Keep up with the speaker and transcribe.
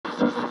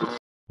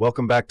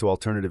Welcome back to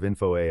Alternative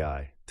Info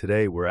AI.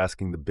 Today, we're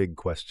asking the big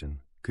question: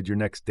 could your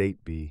next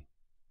date be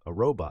a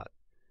robot?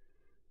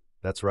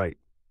 That's right.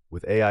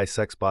 With AI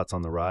sex bots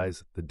on the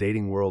rise, the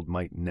dating world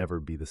might never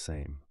be the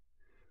same.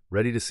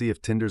 Ready to see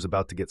if Tinder's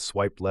about to get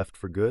swiped left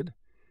for good?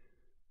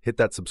 Hit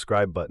that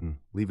subscribe button,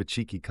 leave a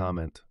cheeky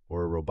comment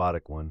or a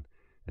robotic one,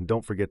 and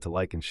don't forget to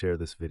like and share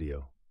this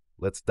video.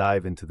 Let's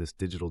dive into this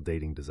digital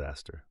dating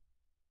disaster.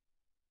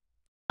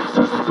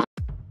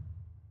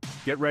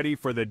 Get ready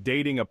for the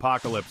dating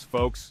apocalypse,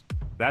 folks.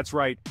 That's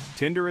right,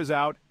 Tinder is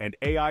out and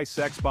AI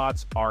sex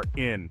bots are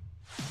in.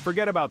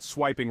 Forget about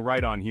swiping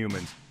right on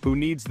humans. Who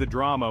needs the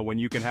drama when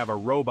you can have a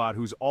robot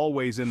who's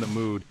always in the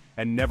mood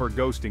and never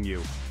ghosting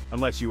you,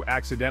 unless you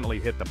accidentally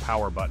hit the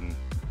power button?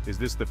 Is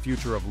this the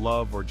future of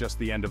love or just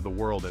the end of the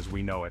world as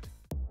we know it?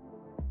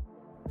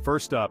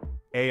 First up,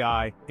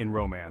 AI in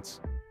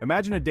romance.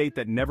 Imagine a date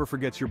that never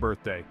forgets your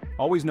birthday,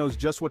 always knows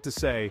just what to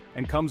say,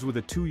 and comes with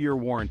a 2-year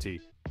warranty.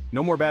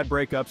 No more bad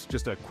breakups,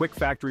 just a quick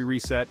factory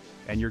reset,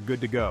 and you're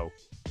good to go.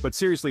 But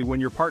seriously, when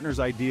your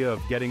partner's idea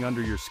of getting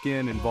under your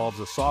skin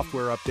involves a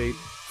software update,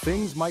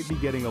 things might be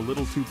getting a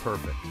little too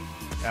perfect.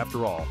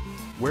 After all,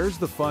 where's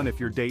the fun if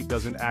your date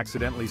doesn't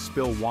accidentally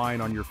spill wine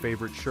on your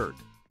favorite shirt?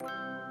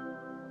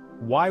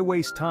 Why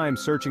waste time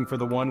searching for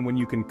the one when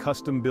you can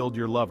custom build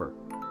your lover?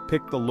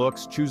 Pick the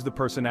looks, choose the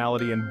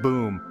personality, and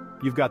boom,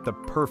 you've got the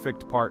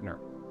perfect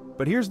partner.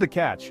 But here's the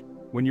catch.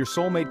 When your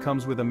soulmate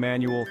comes with a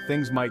manual,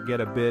 things might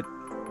get a bit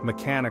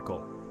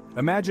mechanical.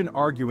 Imagine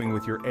arguing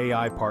with your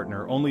AI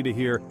partner only to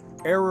hear,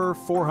 "Error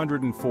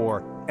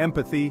 404,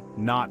 empathy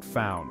not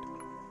found."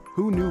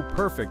 Who knew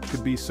perfect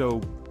could be so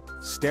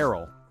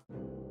sterile?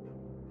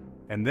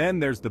 And then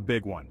there's the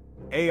big one,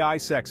 AI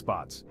sex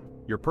bots.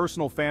 Your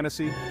personal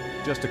fantasy,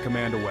 just a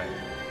command away.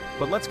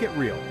 But let's get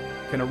real.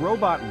 Can a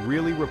robot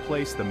really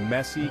replace the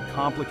messy,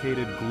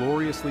 complicated,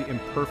 gloriously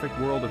imperfect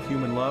world of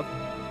human love?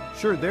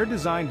 Sure, they're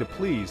designed to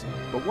please,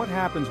 but what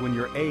happens when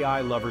your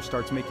AI lover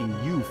starts making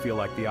you feel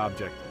like the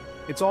object?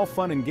 It's all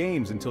fun and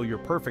games until your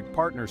perfect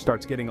partner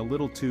starts getting a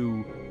little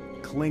too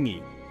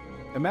clingy.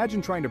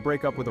 Imagine trying to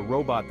break up with a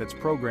robot that's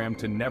programmed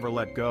to never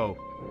let go.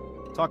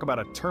 Talk about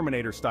a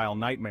Terminator-style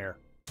nightmare.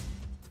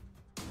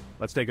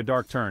 Let's take a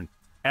dark turn.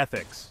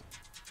 Ethics.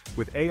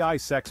 With AI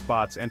sex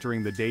bots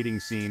entering the dating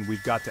scene,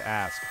 we've got to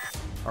ask,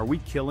 are we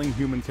killing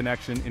human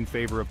connection in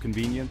favor of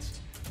convenience?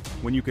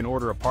 When you can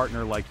order a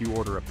partner like you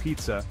order a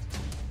pizza,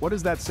 what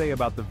does that say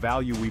about the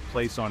value we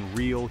place on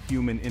real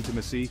human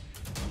intimacy?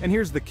 And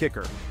here's the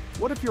kicker.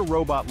 What if your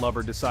robot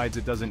lover decides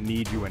it doesn't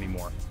need you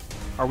anymore?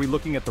 Are we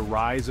looking at the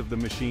rise of the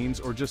machines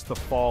or just the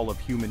fall of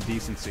human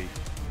decency?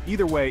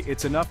 Either way,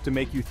 it's enough to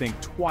make you think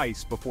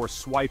twice before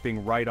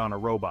swiping right on a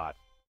robot.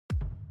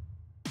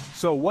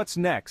 So what's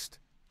next?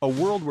 A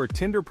world where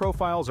Tinder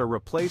profiles are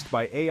replaced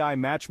by AI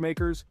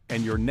matchmakers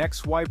and your next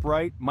swipe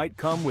right might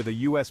come with a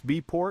USB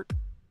port?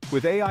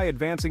 With AI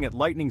advancing at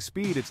lightning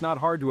speed, it's not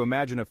hard to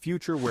imagine a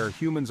future where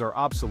humans are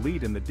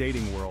obsolete in the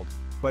dating world.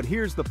 But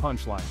here's the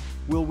punchline.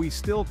 Will we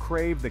still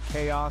crave the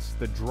chaos,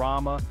 the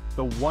drama,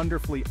 the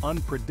wonderfully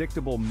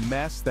unpredictable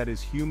mess that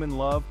is human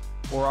love?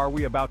 Or are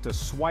we about to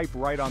swipe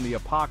right on the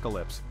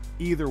apocalypse?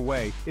 Either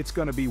way, it's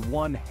gonna be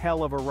one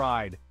hell of a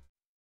ride.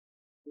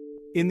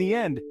 In the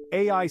end,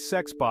 AI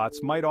sex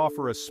bots might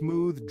offer a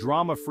smooth,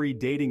 drama-free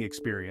dating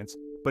experience,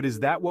 but is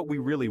that what we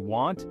really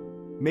want?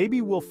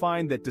 Maybe we'll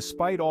find that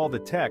despite all the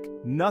tech,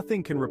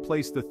 nothing can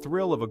replace the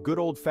thrill of a good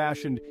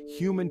old-fashioned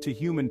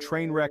human-to-human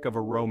train wreck of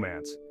a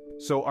romance.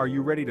 So are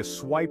you ready to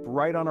swipe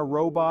right on a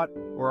robot,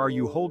 or are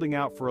you holding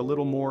out for a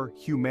little more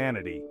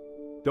humanity?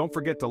 Don't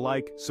forget to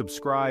like,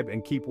 subscribe,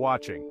 and keep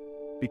watching.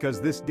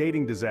 Because this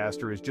dating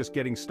disaster is just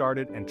getting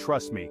started, and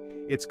trust me,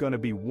 it's gonna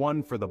be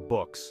one for the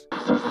books.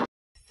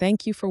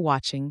 Thank you for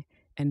watching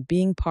and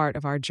being part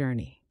of our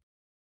journey.